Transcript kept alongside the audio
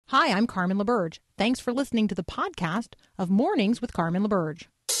Hi, I'm Carmen LaBerge. Thanks for listening to the podcast of Mornings with Carmen LaBerge.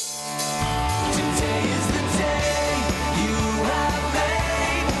 Today is the day you have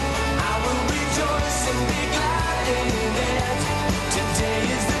made. I will rejoice and be glad in it. Today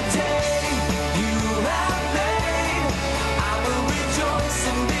is the day you have made. I will rejoice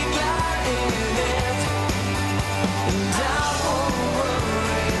and be glad in it. And I won't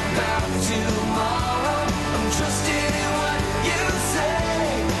worry about tomorrow. I'm trusting in what you say.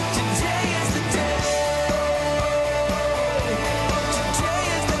 Today is the day. Today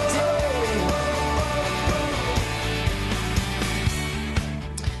is the day.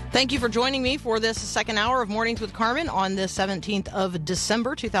 Thank you for joining me for this second hour of Mornings with Carmen on the 17th of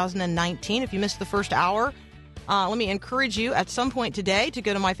December, 2019. If you missed the first hour, let me encourage you at some point today to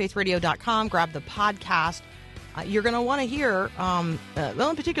go to myfaithradio.com, grab the podcast. You're going to want to hear, well,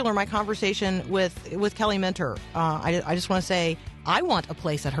 in particular, my conversation with Kelly Minter. I just want to say I want a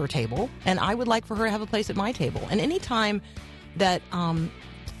place at her table, and I would like for her to have a place at my table. And anytime that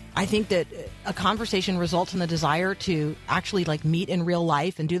I think that a conversation results in the desire to actually like meet in real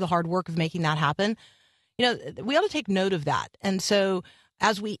life and do the hard work of making that happen, you know, we ought to take note of that. And so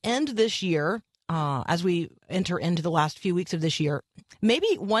as we end this year, as we enter into the last few weeks of this year, maybe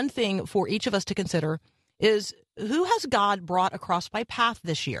one thing for each of us to consider is who has God brought across my path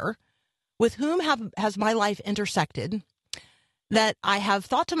this year? With whom has my life intersected that I have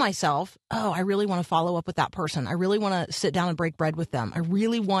thought to myself, oh, I really want to follow up with that person. I really want to sit down and break bread with them. I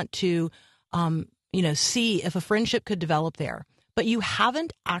really want to, see if a friendship could develop there. But you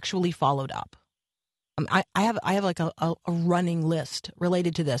haven't actually followed up. I have like a running list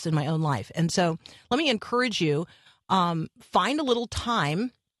related to this in my own life. And so let me encourage you, find a little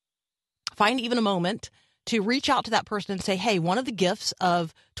time, find even a moment to reach out to that person and say, hey, one of the gifts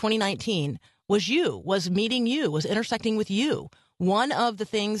of 2019 was meeting you, was intersecting with you. One of the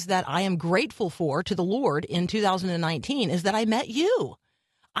things that I am grateful for to the Lord in 2019 is that I met you.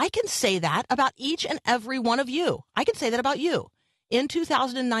 I can say that about each and every one of you. I can say that about you. In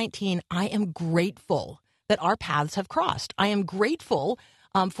 2019, I am grateful that our paths have crossed. I am grateful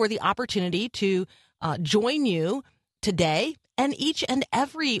for the opportunity to join you today and each and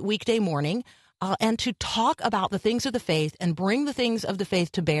every weekday morning and to talk about the things of the faith and bring the things of the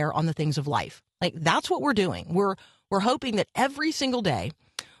faith to bear on the things of life. Like that's what we're doing. We're hoping that every single day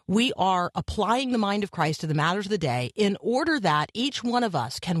we are applying the mind of Christ to the matters of the day in order that each one of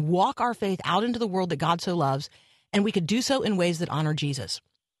us can walk our faith out into the world that God so loves, and we could do so in ways that honor Jesus.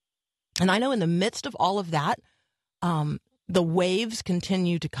 And I know in the midst of all of that, the waves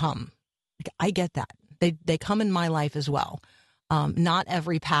continue to come. I get that. They come in my life as well. Not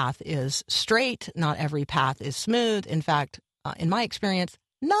every path is straight. Not every path is smooth. In fact, in my experience,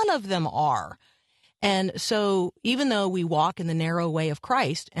 none of them are. And so even though we walk in the narrow way of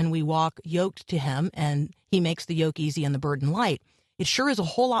Christ and we walk yoked to him and he makes the yoke easy and the burden light, it sure is a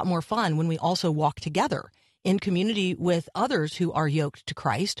whole lot more fun when we also walk together in community with others who are yoked to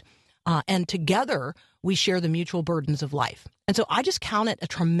Christ. And together we share the mutual burdens of life. And so I just count it a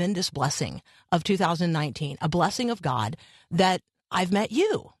tremendous blessing of 2019, a blessing of God that I've met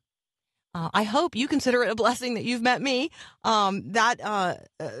you. I hope you consider it a blessing that you've met me. That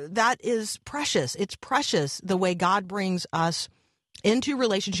is precious. It's precious the way God brings us into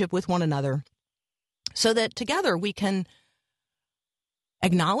relationship with one another so that together we can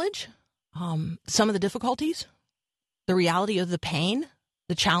acknowledge some of the difficulties, the reality of the pain,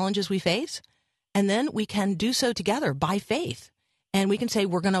 the challenges we face, and then we can do so together by faith. And we can say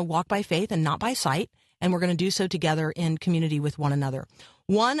we're going to walk by faith and not by sight, and we're going to do so together in community with one another.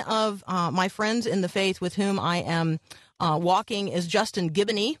 One of my friends in the faith with whom I am walking is Justin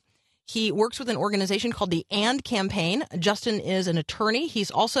Giboney. He works with an organization called the AND Campaign. Justin is an attorney.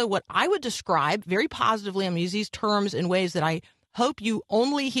 He's also what I would describe very positively. I'm going to use these terms in ways that I hope you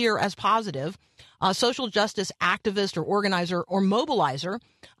only hear as positive. Social justice activist or organizer or mobilizer.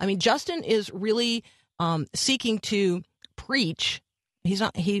 I mean, Justin is really seeking to preach. He's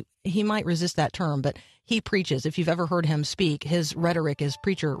not, he might resist that term, but he preaches. If you've ever heard him speak, his rhetoric is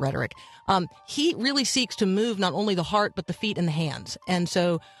preacher rhetoric. He really seeks to move not only the heart, but the feet and the hands. And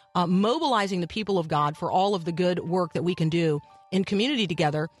so mobilizing the people of God for all of the good work that we can do in community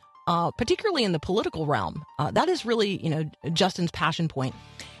together, particularly in the political realm. That is really, Justin's passion point.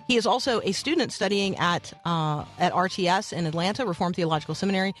 He is also a student studying at RTS in Atlanta, Reformed Theological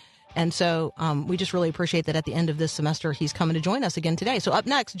Seminary. And so we just really appreciate that at the end of this semester, he's coming to join us again today. So up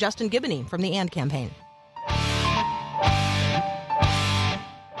next, Justin Giboney from the AND Campaign.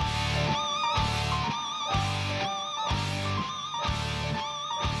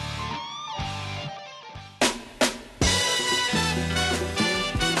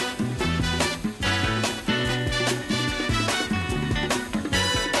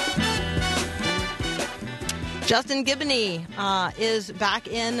 Justin Giboney is back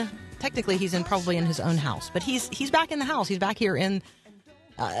in. Technically, he's probably in his own house, but he's back in the house. He's back here in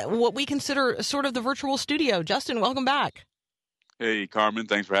what we consider sort of the virtual studio. Justin, welcome back. Hey, Carmen.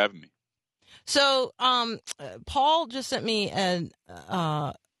 Thanks for having me. So, Paul just sent me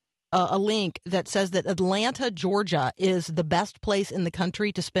a link that says that Atlanta, Georgia, is the best place in the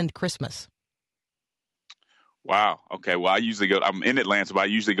country to spend Christmas. Wow. Okay. Well, I'm in Atlanta, but I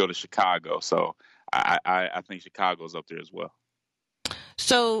usually go to Chicago. So I think Chicago's up there as well.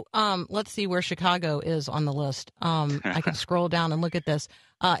 So let's see where Chicago is on the list. I can scroll down and look at this.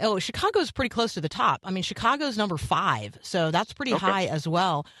 Chicago's pretty close to the top. I mean, Chicago's number 5, so that's pretty high as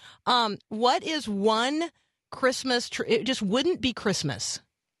well. What is one Christmas? It just wouldn't be Christmas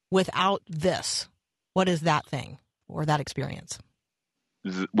without this. What is that thing or that experience?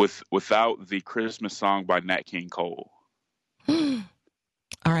 Without the Christmas song by Nat King Cole.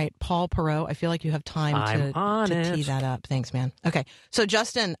 All right, Paul Perot, I feel like you have time to tee that up. Thanks, man. Okay, so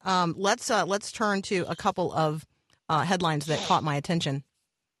Justin, let's turn to a couple of headlines that caught my attention.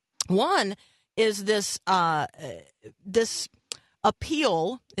 One is this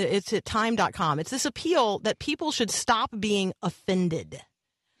appeal. It's at time.com. It's this appeal that people should stop being offended.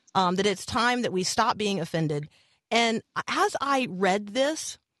 That it's time that we stop being offended. And as I read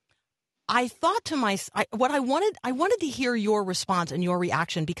this, I thought to myself, I wanted to hear your response and your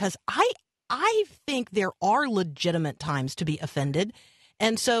reaction, because I think there are legitimate times to be offended.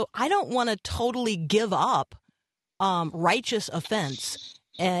 And so I don't want to totally give up righteous offense.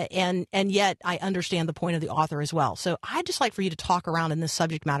 And yet I understand the point of the author as well. So I'd just like for you to talk around in this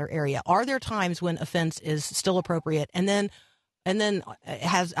subject matter area. Are there times when offense is still appropriate? And then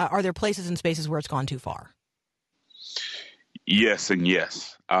are there places and spaces where it's gone too far? Yes and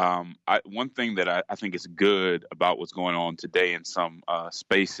yes. One thing that I think is good about what's going on today in some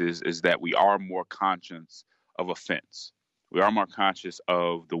spaces is that we are more conscious of offense. We are more conscious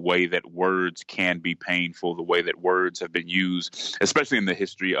of the way that words can be painful, the way that words have been used, especially in the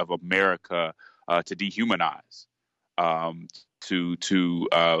history of America, to dehumanize,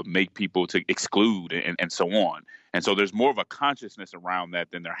 to make people, to exclude, and so on. And so there's more of a consciousness around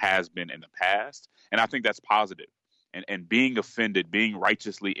that than there has been in the past. And I think that's positive. And being offended, being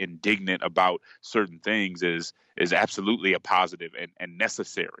righteously indignant about certain things is absolutely a positive and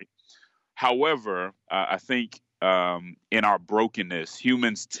necessary. However, I think in our brokenness,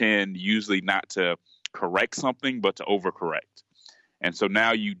 humans tend usually not to correct something, but to overcorrect. And so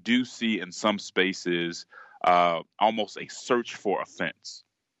now you do see in some spaces almost a search for offense,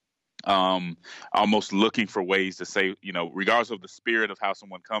 almost looking for ways to say, regardless of the spirit of how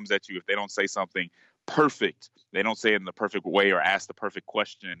someone comes at you, if they don't say something perfect, they don't say it in the perfect way or ask the perfect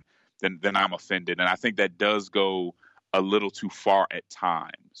question, then I'm offended. And I think that does go a little too far at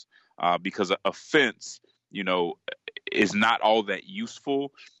times, because offense, is not all that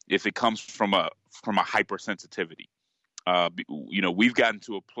useful if it comes from a hypersensitivity. We've gotten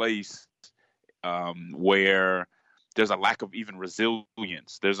to a place where there's a lack of even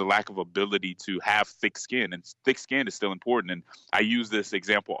resilience. There's a lack of ability to have thick skin, and thick skin is still important. And I use this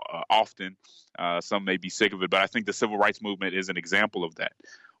example often. Some may be sick of it, but I think the civil rights movement is an example of that.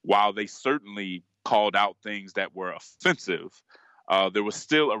 While they certainly called out things that were offensive, there was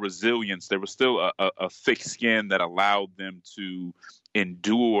still a resilience. There was still a thick skin that allowed them to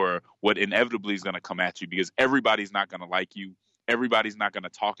endure what inevitably is going to come at you, because everybody's not going to like you. Everybody's not going to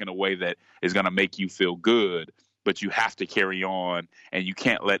talk in a way that is going to make you feel good. But you have to carry on, and you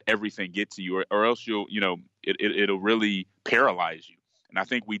can't let everything get to you, or else it'll really paralyze you. And I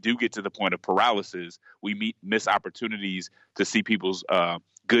think we do get to the point of paralysis. We miss opportunities to see people's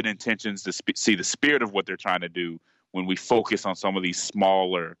good intentions, to see the spirit of what they're trying to do when we focus on some of these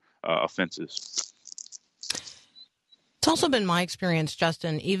smaller offenses. It's also been my experience,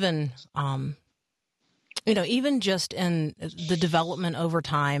 Justin, even just in the development over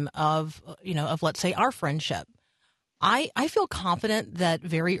time of let's say our friendship. I feel confident that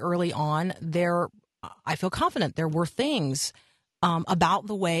very early on there were things about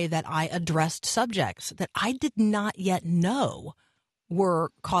the way that I addressed subjects that I did not yet know were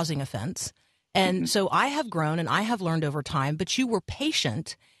causing offense. And so I have grown and I have learned over time, but you were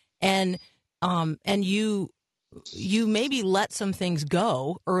patient and you maybe let some things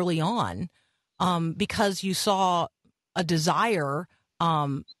go early on because you saw a desire.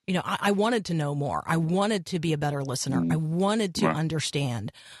 I wanted to know more. I wanted to be a better listener. I wanted to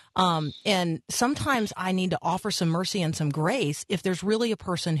understand. And sometimes I need to offer some mercy and some grace if there's really a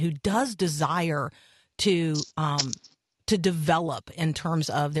person who does desire to develop in terms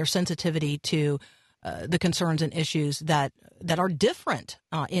of their sensitivity to the concerns and issues that are different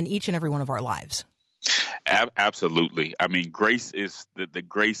in each and every one of our lives. Absolutely. I mean, grace is the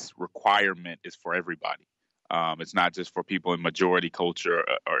grace requirement is for everybody. It's not just for people in majority culture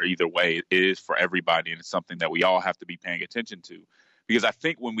or either way. It is for everybody, and it's something that we all have to be paying attention to. Because I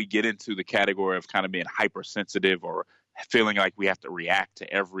think when we get into the category of kind of being hypersensitive or feeling like we have to react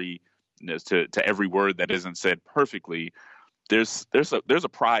to every word that isn't said perfectly, there's a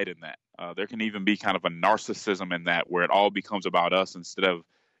pride in that. There can even be kind of a narcissism in that, where it all becomes about us instead of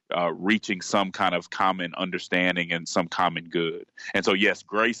reaching some kind of common understanding and some common good. And so, yes,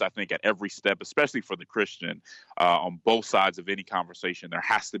 grace, I think, at every step, especially for the Christian, on both sides of any conversation, there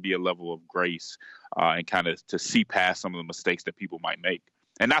has to be a level of grace and kind of to see past some of the mistakes that people might make.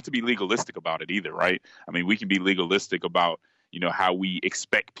 And not to be legalistic about it either, right? I mean, we can be legalistic about how we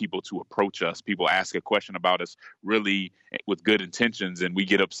expect people to approach us. People ask a question about us really with good intentions, and we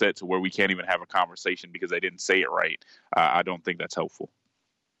get upset to where we can't even have a conversation because they didn't say it right. I don't think that's helpful.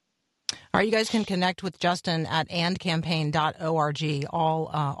 All right, you guys can connect with Justin at andcampaign.org.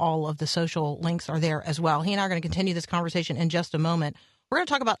 All of the social links are there as well. He and I are going to continue this conversation in just a moment. We're going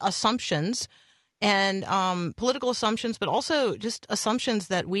to talk about assumptions and political assumptions, but also just assumptions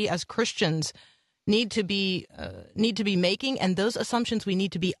that we as Christians need to be making, and those assumptions we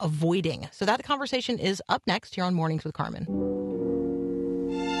need to be avoiding. So that conversation is up next here on Mornings with Carmen.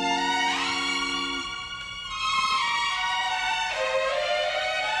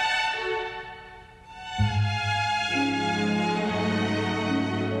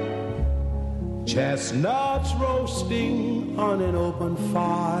 Chestnuts roasting on an open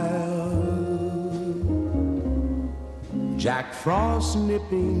fire, Jack Frost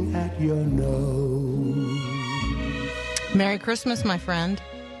nipping at your nose. Merry Christmas, my friend.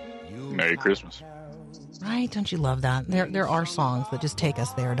 Merry Christmas. Right? Don't you love that? There are songs that just take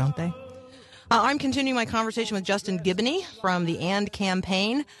us there, don't they? I'm continuing my conversation with Justin Giboney from the AND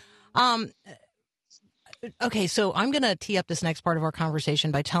campaign. Okay, so I'm going to tee up this next part of our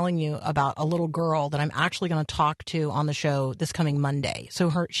conversation by telling you about a little girl that I'm actually going to talk to on the show this coming Monday.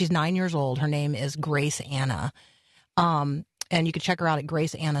 So she's 9 years old. Her name is Grace Anna. And you can check her out at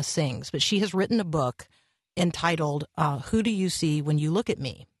Grace Anna Sings. But she has written a book entitled Who Do You See When You Look at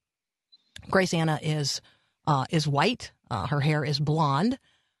Me? Grace Anna is white. Her hair is blonde.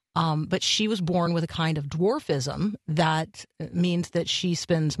 But she was born with a kind of dwarfism that means that she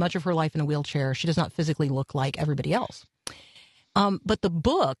spends much of her life in a wheelchair. She does not physically look like everybody else. But the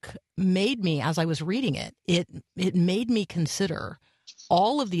book made me, as I was reading it, it made me consider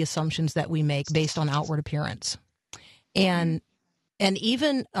all of the assumptions that we make based on outward appearance. And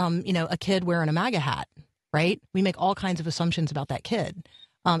even, a kid wearing a MAGA hat, right? We make all kinds of assumptions about that kid.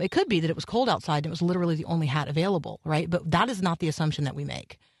 It could be that it was cold outside and it was literally the only hat available, right? But that is not the assumption that we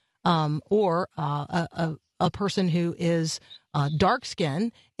make. Or a person who is dark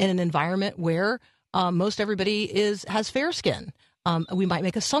skin in an environment where most everybody has fair skin. We might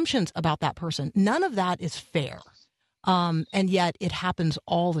make assumptions about that person. None of that is fair. And yet it happens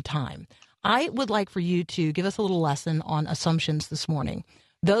all the time. I would like for you to give us a little lesson on assumptions this morning,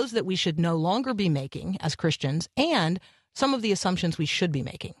 those that we should no longer be making as Christians, and some of the assumptions we should be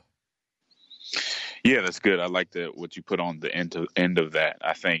making. Yeah, that's good. I like what you put on the end of that.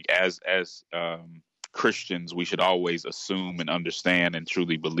 I think as Christians, we should always assume and understand and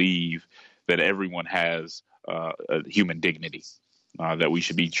truly believe that everyone has a human dignity, that we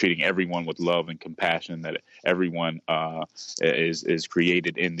should be treating everyone with love and compassion, that everyone is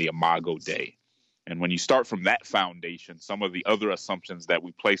created in the Imago Dei. And when you start from that foundation, some of the other assumptions that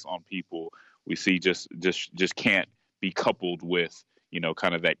we place on people, we see just can't be coupled with,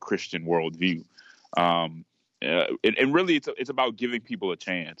 kind of that Christian worldview. And really, it's about giving people a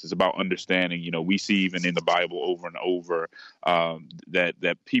chance. It's about understanding. We see even in the Bible over and over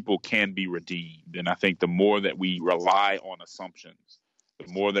that people can be redeemed. And I think the more that we rely on assumptions,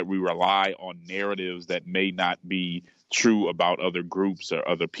 the more that we rely on narratives that may not be true about other groups or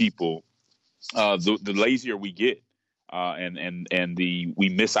other people, the lazier we get, and we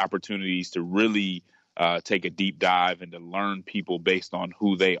miss opportunities to really take a deep dive and to learn people based on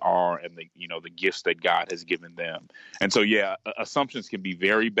who they are and the gifts that God has given them. And so, assumptions can be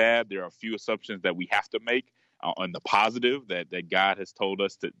very bad. There are a few assumptions that we have to make on the positive that God has told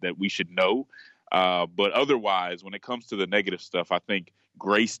us that we should know. But otherwise, when it comes to the negative stuff, I think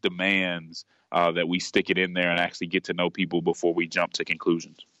grace demands that we stick it in there and actually get to know people before we jump to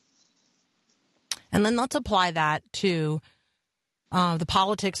conclusions. And then let's apply that to the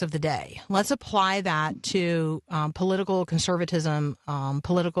politics of the day. Let's apply that to political conservatism,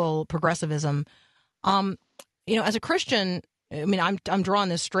 political progressivism. As a Christian, I'm drawing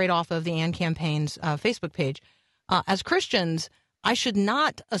this straight off of the AND campaign's Facebook page. As Christians, I should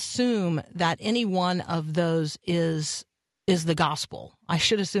not assume that any one of those is the gospel. I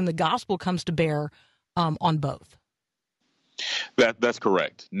should assume the gospel comes to bear on both. That's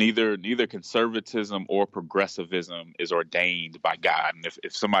correct. Neither conservatism or progressivism is ordained by God. And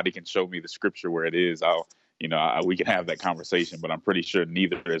if somebody can show me the scripture where it is, we can have that conversation. But I'm pretty sure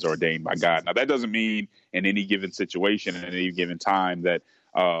neither is ordained by God. Now, that doesn't mean in any given situation, in any given time, that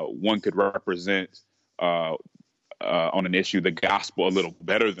one could represent on an issue the gospel a little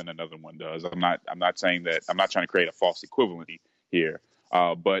better than another one does. I'm not saying that. I'm not trying to create a false equivalency here.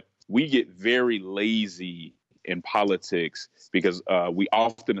 But we get very lazy in politics because we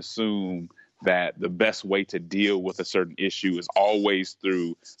often assume that the best way to deal with a certain issue is always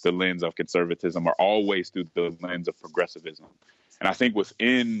through the lens of conservatism or always through the lens of progressivism. And I think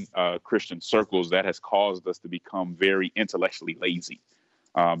within Christian circles, that has caused us to become very intellectually lazy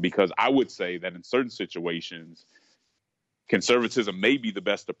because I would say that in certain situations, conservatism may be the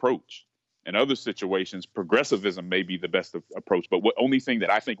best approach. In other situations, progressivism may be the best approach. But the only thing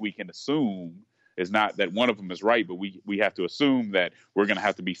that I think we can assume is not that one of them is right, but we have to assume that we're going to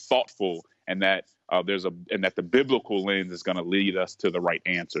have to be thoughtful and that that the biblical lens is going to lead us to the right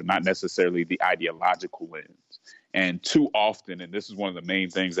answer, not necessarily the ideological lens. And too often, and this is one of the main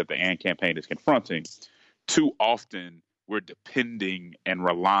things that the AND campaign is confronting, too often we're depending and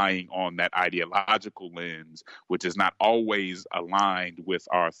relying on that ideological lens, which is not always aligned with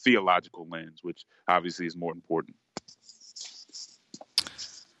our theological lens, which obviously is more important.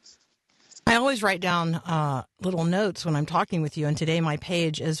 I always write down little notes when I'm talking with you, and today my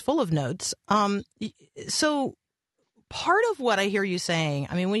page is full of notes. So part of what I hear you saying,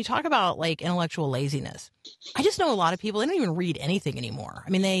 I mean, when you talk about like intellectual laziness, I just know a lot of people, they don't even read anything anymore. I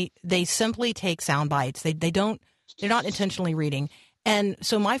mean, they simply take sound bites. They're not intentionally reading. And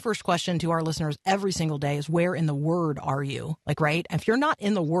so my first question to our listeners every single day is, where in the Word are you? Like, right? If you're not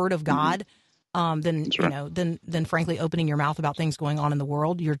in the Word of God, then right. then frankly, opening your mouth about things going on in the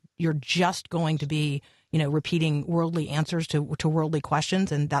world, you're just going to be, repeating worldly answers to worldly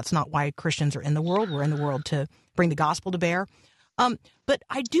questions, and that's not why Christians are in the world. We're in the world to bring the gospel to bear. But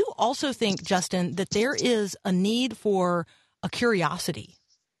I do also think, Justin, that there is a need for a curiosity.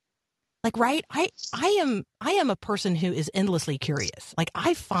 Like, right? I am a person who is endlessly curious. Like,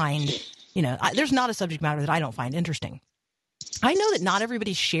 I find, there's not a subject matter that I don't find interesting. I know that not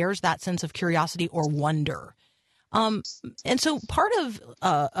everybody shares that sense of curiosity or wonder. And so part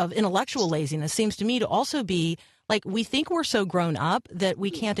of intellectual laziness seems to me to also be like, we think we're so grown up that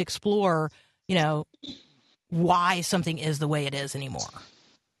we can't explore, why something is the way it is anymore.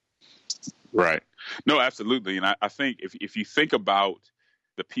 Right. No, absolutely. And I think if you think about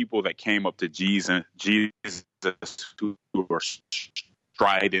the people that came up to Jesus who were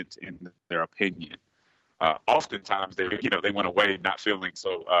strident in their opinion, oftentimes they went away not feeling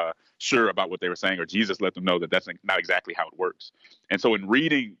so sure about what they were saying, or Jesus let them know that that's not exactly how it works. And so in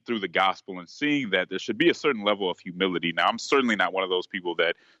reading through the gospel and seeing that, there should be a certain level of humility. Now, I'm certainly not one of those people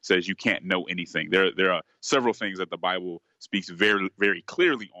that says you can't know anything. There are several things that the Bible speaks very, very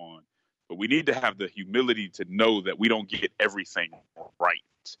clearly on, but we need to have the humility to know that we don't get everything right.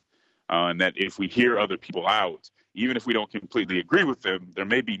 And that if we hear other people out, even if we don't completely agree with them, there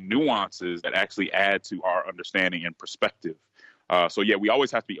may be nuances that actually add to our understanding and perspective. So, we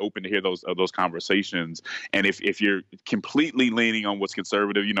always have to be open to hear those conversations. And if you're completely leaning on what's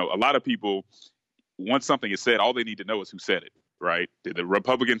conservative, a lot of people, once something is said, all they need to know is who said it, right? Did the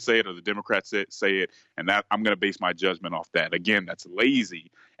Republicans say it or the Democrats say it? And that I'm going to base my judgment off that. Again, that's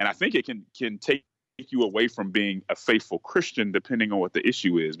lazy. And I think it can take you away from being a faithful Christian, depending on what the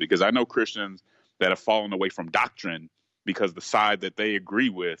issue is, because I know Christians that have fallen away from doctrine because the side that they agree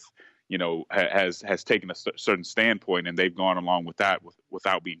with, has taken a certain standpoint, and they've gone along with that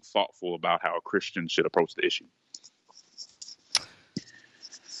without being thoughtful about how a Christian should approach the issue.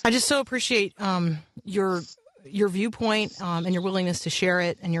 I just so appreciate your viewpoint and your willingness to share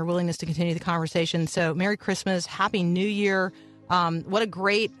it and your willingness to continue the conversation. So Merry Christmas, Happy New Year. What a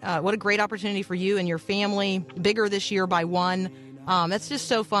great opportunity for you and your family. Bigger this year by one. That's just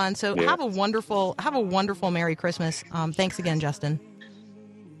so fun. So have a wonderful Merry Christmas. Thanks again, Justin.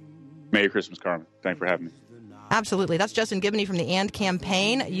 Merry Christmas, Carmen. Thanks for having me. Absolutely. That's Justin Gibney from the AND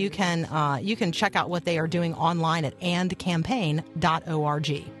campaign. You can check out what they are doing online at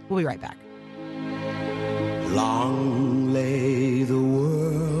andcampaign.org. We'll be right back. Long lay the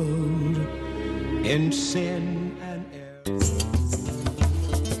world in sin and error.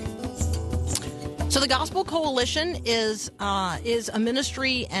 So the Gospel Coalition is a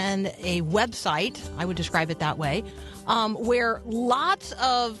ministry and a website, I would describe it that way, where lots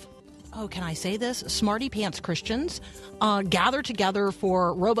of can I say this? Smarty pants Christians gather together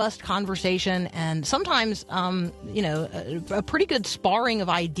for robust conversation and sometimes, a pretty good sparring of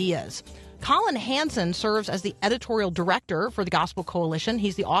ideas. Colin Hansen serves as the editorial director for the Gospel Coalition.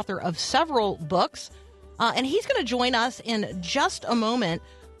 He's the author of several books, and he's going to join us in just a moment.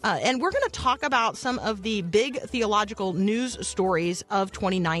 And we're going to talk about some of the big theological news stories of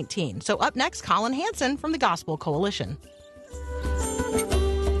 2019. So up next, Colin Hansen from the Gospel Coalition.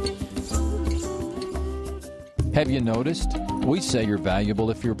 Have you noticed? We say you're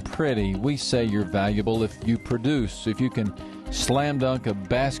valuable if you're pretty. We say you're valuable if you produce, if you can slam dunk a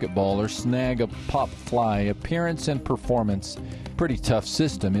basketball or snag a pop fly. Appearance and performance. Pretty tough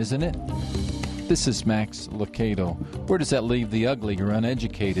system, isn't it? This is Max Lucado. Where does that leave the ugly or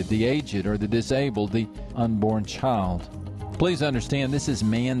uneducated, the aged or the disabled, the unborn child? Please understand, this is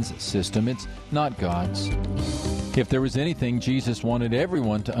man's system. It's not God's. If there was anything Jesus wanted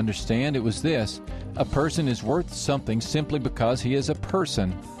everyone to understand, it was this: a person is worth something simply because he is a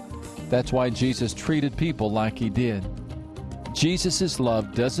person. That's why Jesus treated people like he did. Jesus'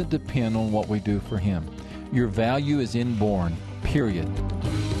 love doesn't depend on what we do for him. Your value is inborn, period.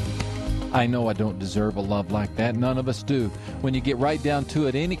 I know I don't deserve a love like that. None of us do. When you get right down to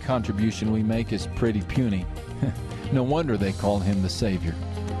it, any contribution we make is pretty puny. No wonder they call him the Savior.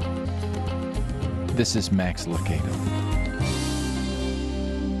 This is Max Lucado.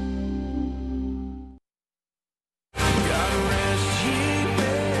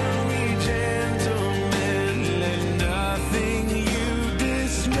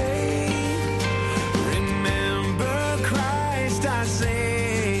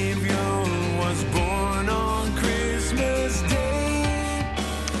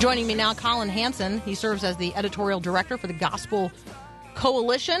 Joining me now, Colin Hansen. He serves as the editorial director for the Gospel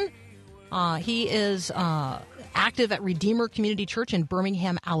Coalition. He is active at Redeemer Community Church in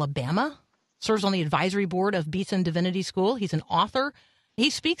Birmingham, Alabama. Serves on the advisory board of Beeson Divinity School. He's an author.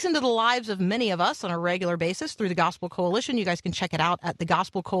 He speaks into the lives of many of us on a regular basis through the Gospel Coalition. You guys can check it out at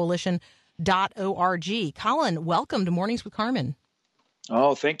thegospelcoalition.org. Colin, welcome to Mornings with Carmen.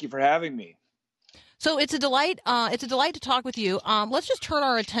 Oh, thank you for having me. So it's a delight. It's a delight to talk with you. Let's just turn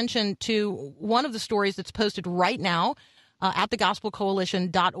our attention to one of the stories that's posted right now at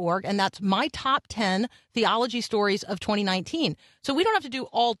thegospelcoalition.org, and that's my top 10 theology stories of 2019. So we don't have to do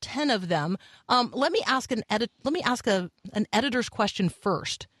all 10 of them. Let me ask an editor's question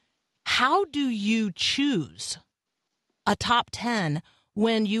first. How do you choose a top 10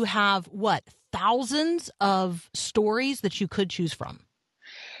 when you have thousands of stories that you could choose from?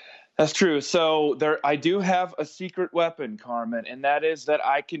 That's true. So I do have a secret weapon, Carmen, and that is that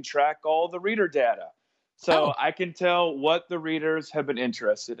I can track all the reader data. So I can tell what the readers have been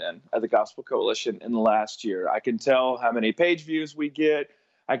interested in at the Gospel Coalition in the last year. I can tell how many page views we get.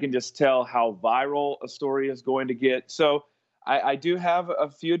 I can just tell how viral a story is going to get. So I do have a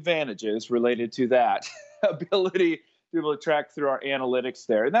few advantages related to that ability to be able to track through our analytics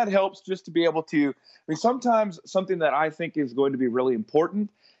there. And that helps just to be able to, sometimes something that I think is going to be really important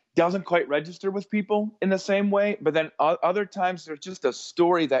doesn't quite register with people in the same way. But then other times there's just a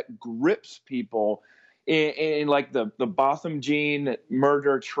story that grips people in like the Botham Jean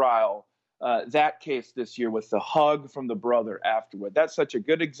murder trial, that case this year with the hug from the brother afterward. That's such a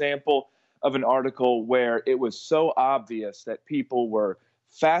good example of an article where it was so obvious that people were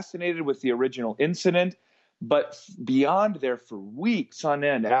fascinated with the original incident, but beyond there for weeks on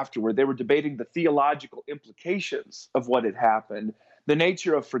end afterward, they were debating the theological implications of what had happened, the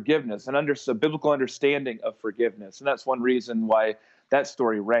nature of forgiveness, and a biblical understanding of forgiveness. And that's one reason why that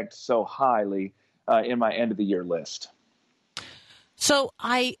story ranked so highly in my end of the year list. So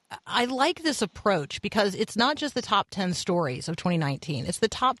I like this approach because it's not just the top 10 stories of 2019. It's the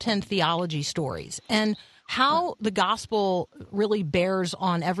top 10 theology stories. And how the gospel really bears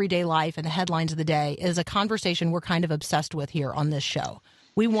on everyday life and the headlines of the day is a conversation we're kind of obsessed with here on this show.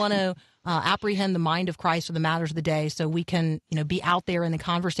 We want to apprehend the mind of Christ or the matters of the day so we can, be out there in the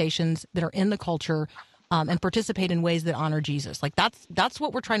conversations that are in the culture and participate in ways that honor Jesus. Like that's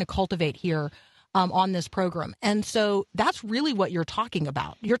what we're trying to cultivate here on this program. And so that's really what you're talking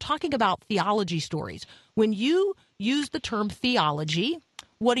about. You're talking about theology stories. When you use the term theology,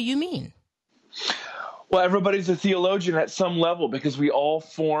 what do you mean? Well, everybody's a theologian at some level because we all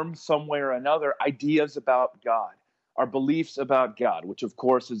form some way or another ideas about God, our beliefs about God, which of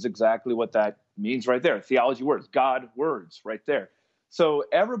course is exactly what that means right there. Theology words, God words right there. So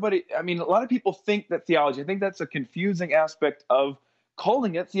a lot of people think that theology, I think that's a confusing aspect of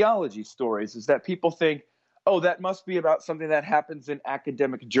calling it theology stories, is that people think, oh, that must be about something that happens in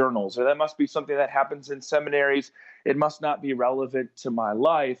academic journals, or that must be something that happens in seminaries. It must not be relevant to my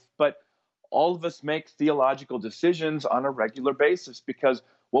life. But all of us make theological decisions on a regular basis because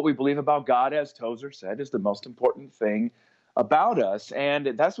what we believe about God, as Tozer said, is the most important thing about us.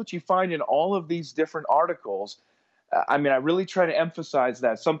 And that's what you find in all of these different articles. I mean, I really try to emphasize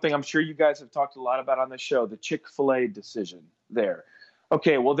that. Something I'm sure you guys have talked a lot about on the show, the Chick-fil-A decision there.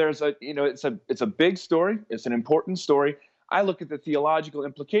 Okay, well, there's it's a big story. It's an important story. I look at the theological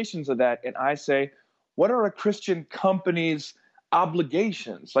implications of that, and I say, what are a Christian company's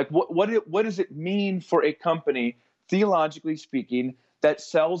obligations? Like, what does it mean for a company, theologically speaking, that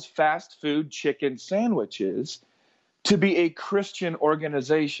sells fast food chicken sandwiches to be a Christian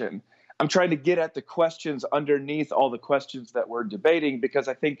organization? I'm trying to get at the questions underneath all the questions that we're debating, because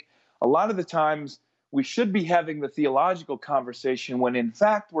I think a lot of the times we should be having the theological conversation when in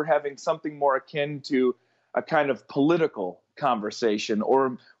fact we're having something more akin to a kind of political conversation,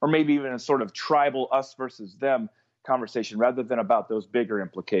 or maybe even a sort of tribal us versus them conversation, rather than about those bigger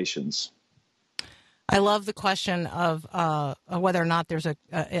implications. I love the question of whether or not there's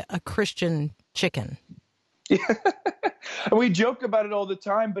a Christian chicken. And we joke about it all the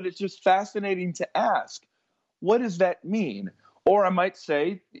time, but it's just fascinating to ask, what does that mean? Or I might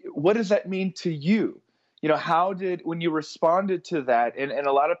say, what does that mean to you? You know, when you responded to that, and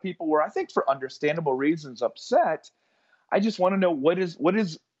a lot of people were, I think for understandable reasons, upset. I just want to know, what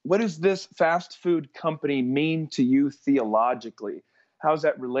does this fast food company mean to you theologically? How's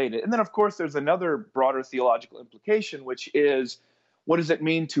that related? And then, of course, there's another broader theological implication, which is, what does it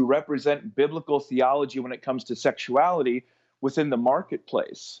mean to represent biblical theology when it comes to sexuality within the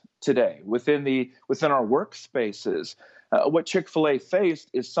marketplace today, within our workspaces? What Chick-fil-A faced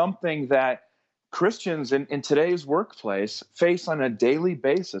is something that Christians in today's workplace face on a daily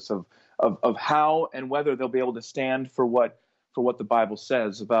basis of how and whether they'll be able to stand for what the Bible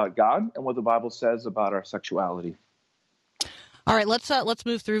says about God and what the Bible says about our sexuality. All right, let's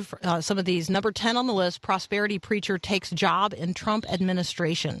move through some of these. Number 10 on the list: prosperity preacher takes job in Trump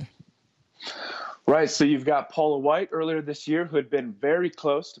administration. Right. So you've got Paula White earlier this year, who had been very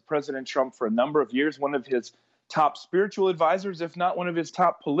close to President Trump for a number of years, one of his top spiritual advisors, if not one of his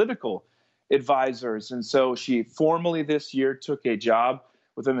top political advisors. And so she formally this year took a job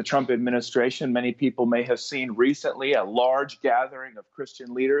within the Trump administration. Many people may have seen recently a large gathering of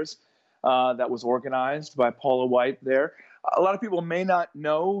Christian leaders that was organized by Paula White there. A lot of people may not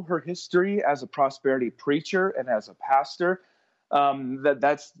know her history as a prosperity preacher and as a pastor.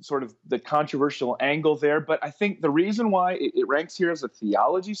 That's sort of the controversial angle there. But I think the reason why it ranks here as a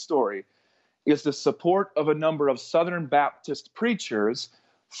theology story is the support of a number of Southern Baptist preachers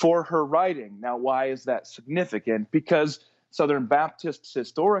for her writing. Now, why is that significant? Because Southern Baptists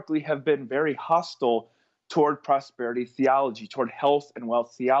historically have been very hostile toward prosperity theology, toward health and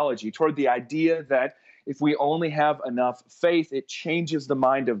wealth theology, toward the idea that if we only have enough faith, it changes the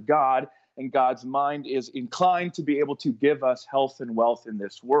mind of God, and God's mind is inclined to be able to give us health and wealth in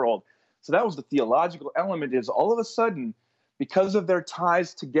this world. So that was the theological element, is all of a sudden, because of their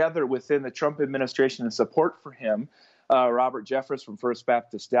ties together within the Trump administration and support for him, Robert Jeffress from First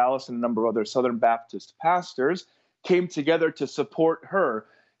Baptist Dallas and a number of other Southern Baptist pastors came together to support her.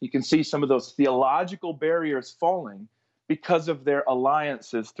 You can see some of those theological barriers falling because of their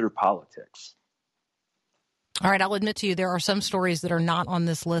alliances through politics. All right, I'll admit to you, there are some stories that are not on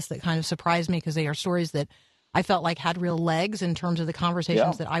this list that kind of surprised me, because they are stories that I felt like had real legs in terms of the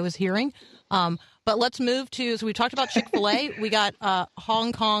conversations that I was hearing. But let's move to, so we talked about Chick-fil-A. We got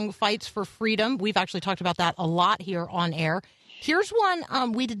Hong Kong fights for freedom. We've actually talked about that a lot here on air. Here's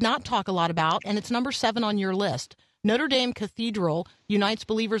one we did not talk a lot about, and it's number 7 on your list. Notre Dame Cathedral unites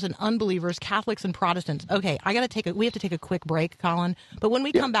believers and unbelievers, Catholics and Protestants. Okay, we have to take a quick break, Colin. But when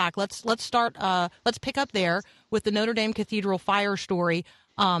we come back, let's pick up there with the Notre Dame Cathedral fire story.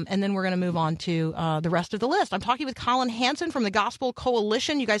 And then we're going to move on to the rest of the list. I'm talking with Colin Hansen from the Gospel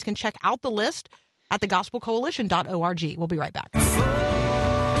Coalition. You guys can check out the list at thegospelcoalition.org. We'll be right back.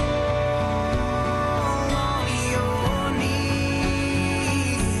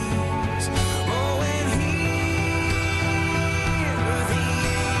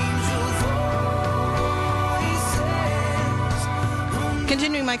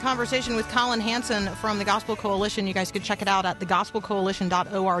 Continuing my conversation with Colin Hansen from the Gospel Coalition. You guys can check it out at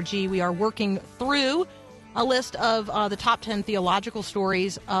thegospelcoalition.org. We are working through a list of the top 10 theological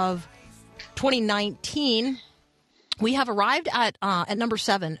stories of 2019. We have arrived at number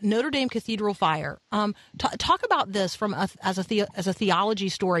 7, Notre Dame Cathedral fire. Talk about this from as a theology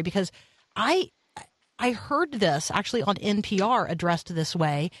story, because I I heard this actually on NPR addressed this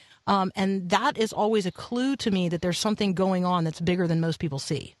way, and that is always a clue to me that there's something going on that's bigger than most people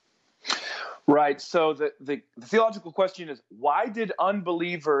see. Right. So the theological question is, why did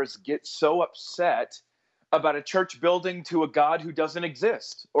unbelievers get so upset about a church building to a God who doesn't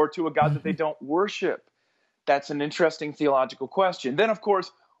exist or to a God that they don't worship? That's an interesting theological question. Then, of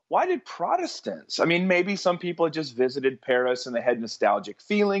course, why did Protestants? I mean, maybe some people had just visited Paris and they had nostalgic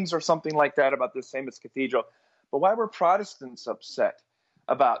feelings or something like that about this famous cathedral. But why were Protestants upset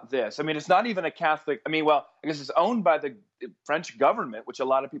about this? I mean, it's not even a Catholic. I mean, well, I guess it's owned by the French government, which a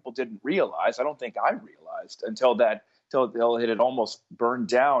lot of people didn't realize. I don't think I realized until it had almost burned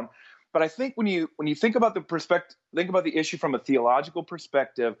down. But I think when you think about the issue from a theological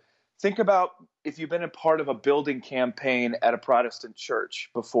perspective, think about if you've been a part of a building campaign at a Protestant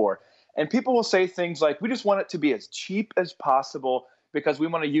church before, and people will say things like, we just want it to be as cheap as possible because we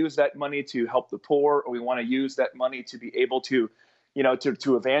want to use that money to help the poor, or we want to use that money to be able to,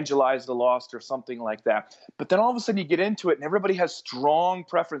 to evangelize the lost or something like that. But then all of a sudden you get into it and everybody has strong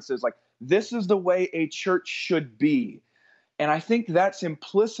preferences, like this is the way a church should be. And I think that's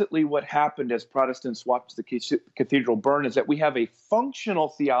implicitly what happened as Protestants watched the cathedral burn, is that we have a functional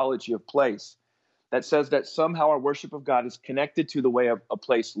theology of place that says that somehow our worship of God is connected to the way a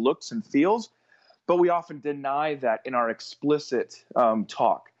place looks and feels, but we often deny that in our explicit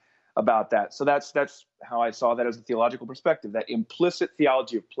talk about that. So that's how I saw that as a theological perspective, that implicit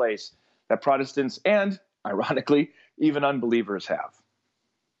theology of place that Protestants and, ironically, even unbelievers have.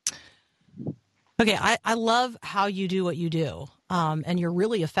 Okay, I love how you do what you do, and you're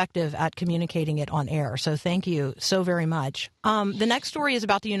really effective at communicating it on air. So thank you so very much. The next story is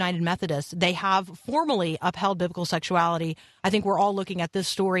about the United Methodists. They have formally upheld biblical sexuality. I think we're all looking at this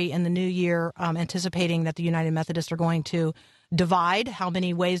story in the new year, anticipating that the United Methodists are going to divide. How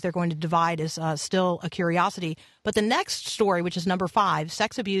many ways they're going to divide is still a curiosity. But the next story, which is number 5,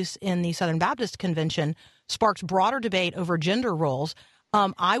 sex abuse in the Southern Baptist Convention, sparks broader debate over gender roles.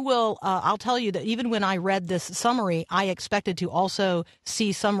 I'll tell you that even when I read this summary, I expected to also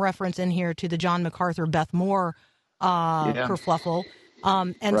see some reference in here to the John MacArthur, Beth Moore kerfluffle.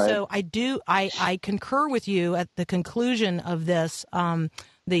 And right. So I concur with you at the conclusion of this.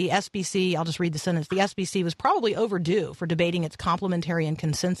 The SBC, I'll just read the sentence. The SBC was probably overdue for debating its complementarian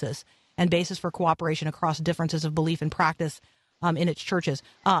consensus and basis for cooperation across differences of belief and practice in its churches.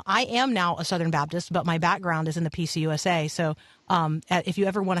 I am now a Southern Baptist, but my background is in the PCUSA. So if you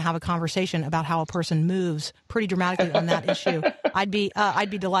ever want to have a conversation about how a person moves pretty dramatically on that issue, I'd be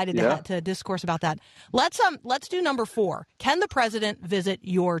delighted to discourse about that. Let's do number 4. Can the president visit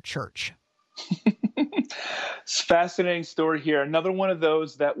your church? It's a fascinating story here. Another one of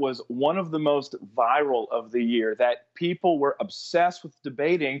those that was one of the most viral of the year, that people were obsessed with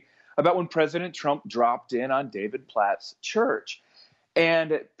debating about when President Trump dropped in on David Platt's church.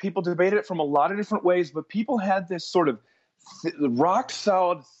 And people debated it from a lot of different ways, but people had this sort of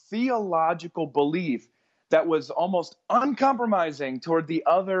rock-solid theological belief that was almost uncompromising toward the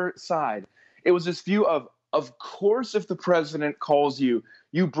other side. It was this view of course, if the president calls you,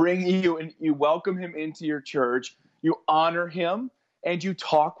 you welcome him into your church, you honor him, and you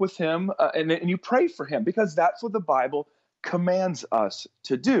talk with him, and you pray for him, because that's what the Bible commands us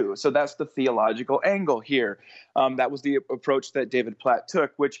to do. So that's the theological angle here. That was the approach that David Platt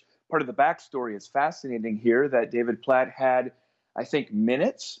took, which part of the backstory is fascinating here, that David Platt had, I think,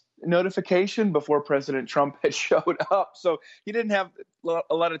 minutes notification before President Trump had showed up. So he didn't have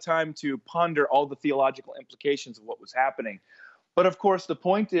a lot of time to ponder all the theological implications of what was happening. But of course, the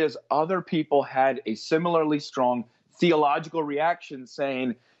point is, other people had a similarly strong theological reaction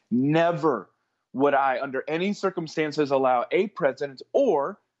saying, never would I, under any circumstances, allow a president,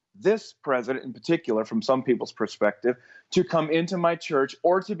 or this president in particular, from some people's perspective, to come into my church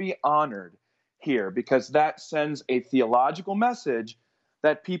or to be honored here, because that sends a theological message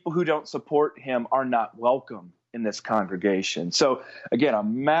that people who don't support him are not welcome in this congregation. So again, a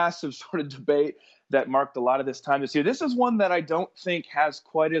massive sort of debate that marked a lot of this time this year. This is one that I don't think has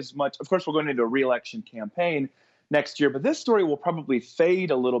quite as much. Of course, we're going into a re-election campaign next year, but this story will probably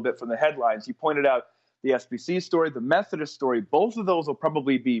fade a little bit from the headlines. You pointed out the SBC story, the Methodist story. Both of those will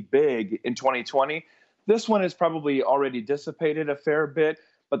probably be big in 2020. This one has probably already dissipated a fair bit,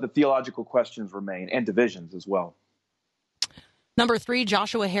 but the theological questions remain, and divisions as well. Number 3,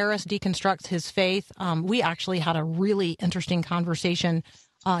 Joshua Harris deconstructs his faith. We actually had a really interesting conversation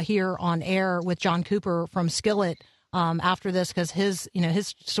here on air with John Cooper from Skillet after this, because his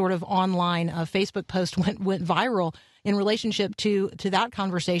sort of online Facebook post went viral in relationship to that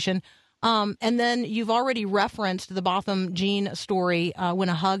conversation. And then you've already referenced the Botham Jean story, When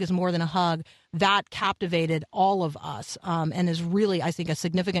a Hug is More Than a Hug. That captivated all of us and is really, I think, a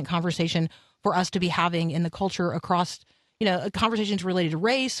significant conversation for us to be having in the culture across, conversations related to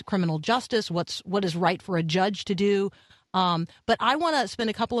race, criminal justice, what is right for a judge to do. But I want to spend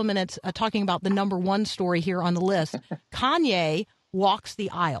a couple of minutes talking about the number one story here on the list. Kanye walks the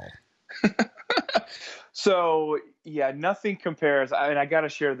aisle. So, yeah, nothing compares. I got to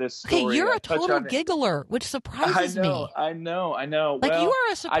share this story. Okay, you're a total giggler, which surprises me. I know. Like, you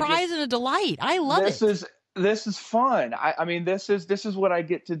are a surprise and a delight. I love it. This is fun. I mean, this is what I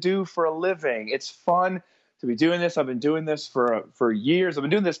get to do for a living. It's fun to be doing this. I've been doing this for years. I've been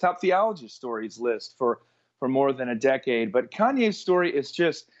doing this top theology stories list for more than a decade. But Kanye's story is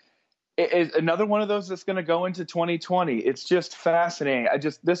just is another one of those that's going to go into 2020. It's just fascinating.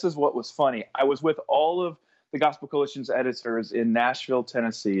 This is what was funny. I was with all of the Gospel Coalition's editors in Nashville,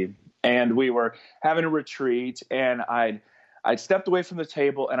 Tennessee, and we were having a retreat, and I'd stepped away from the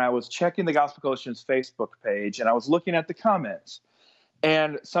table, and I was checking the Gospel Coalition's Facebook page, and I was looking at the comments,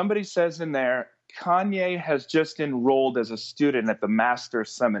 and somebody says in there, Kanye has just enrolled as a student at the Master's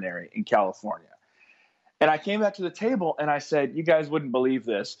Seminary in California. And I came back to the table, and I said, you guys wouldn't believe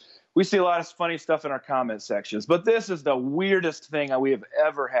this. We see a lot of funny stuff in our comment sections, but this is the weirdest thing we have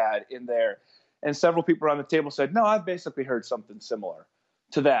ever had in there. And several people around the table said, no, I've basically heard something similar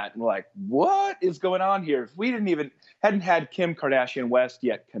to that. And we're like, what is going on here? We hadn't had Kim Kardashian West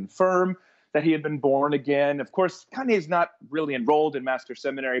yet confirm that he had been born again. Of course, Kanye's not really enrolled in Master's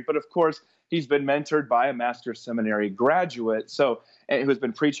Seminary, but of course, he's been mentored by a Master's Seminary graduate, who has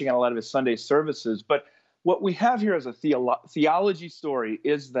been preaching at a lot of his Sunday services. But what we have here as a theology story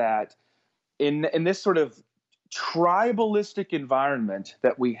is that in this sort of tribalistic environment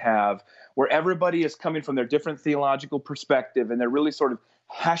that we have, where everybody is coming from their different theological perspective, and they're really sort of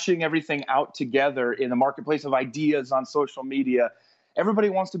hashing everything out together in the marketplace of ideas on social media, everybody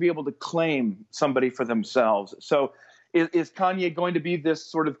wants to be able to claim somebody for themselves. So is Kanye going to be this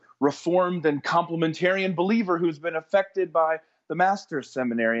sort of reformed and complementarian believer who's been affected by the Master's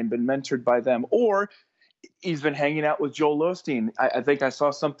Seminary and been mentored by them? Or he's been hanging out with Joel Osteen. I think I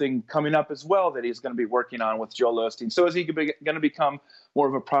saw something coming up as well that he's going to be working on with Joel Osteen. So is he going to become more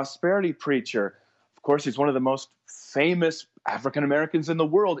of a prosperity preacher? Of course, he's one of the most famous African Americans in the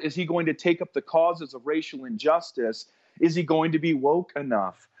world. Is he going to take up the causes of racial injustice? Is he going to be woke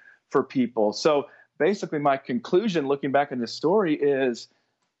enough for people? So basically, my conclusion looking back on this story is,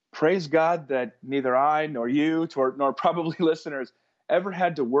 praise God that neither I nor you nor probably listeners ever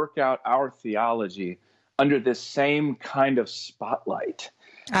had to work out our theology under this same kind of spotlight.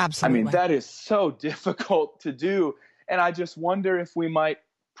 Absolutely. I mean, that is so difficult to do. And I just wonder if we might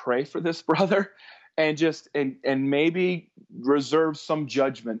pray for this brother and maybe reserve some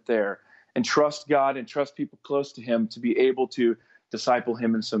judgment there and trust God and trust people close to him to be able to disciple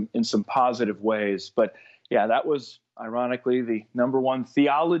him in some positive ways. But yeah, that was ironically the number one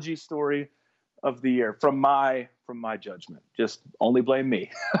theology story of the year from my judgment. Just only blame me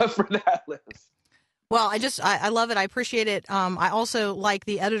for that list. Well, I love it. I appreciate it. I also like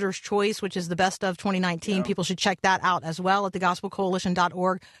the editor's choice, which is the best of 2019. Yeah. People should check that out as well at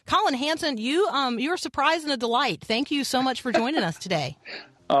thegospelcoalition.org. Colin Hansen, you're a surprise and a delight. Thank you so much for joining us today.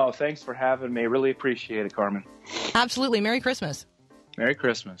 Oh, thanks for having me. Really appreciate it, Carmen. Absolutely. Merry Christmas. Merry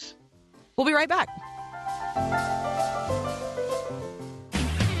Christmas. We'll be right back.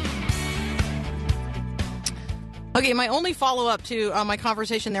 Okay, my only follow-up to my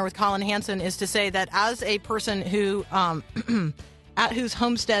conversation there with Colin Hansen is to say that as a person who, at whose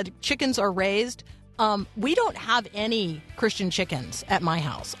homestead chickens are raised, we don't have any Christian chickens at my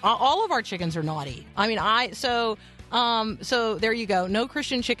house. All of our chickens are naughty. I mean, so there you go. No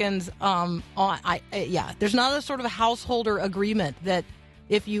Christian chickens. There's not a sort of a householder agreement that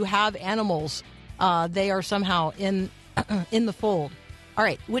if you have animals, they are somehow in the fold. All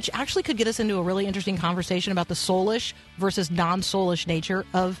right, which actually could get us into a really interesting conversation about the soulish versus non-soulish nature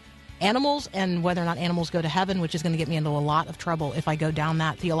of animals and whether or not animals go to heaven, which is going to get me into a lot of trouble if I go down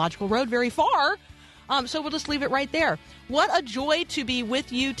that theological road very far. So we'll just leave it right there. What a joy to be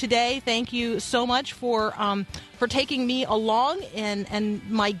with you today. Thank you so much for taking me along and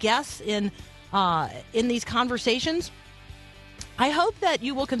my guests in these conversations. I hope that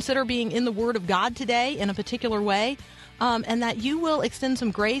you will consider being in the Word of God today in a particular way. And that you will extend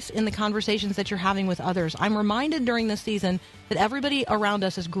some grace in the conversations that you're having with others. I'm reminded during this season that everybody around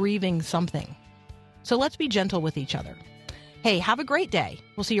us is grieving something. So let's be gentle with each other. Hey, have a great day.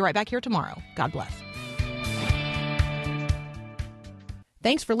 We'll see you right back here tomorrow. God bless.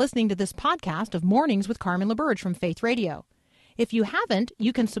 Thanks for listening to this podcast of Mornings with Carmen LaBerge from Faith Radio. If you haven't,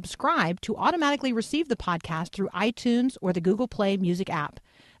 you can subscribe to automatically receive the podcast through iTunes or the Google Play Music app.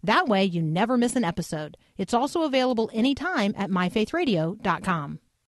 That way, you never miss an episode. It's also available anytime at myfaithradio.com.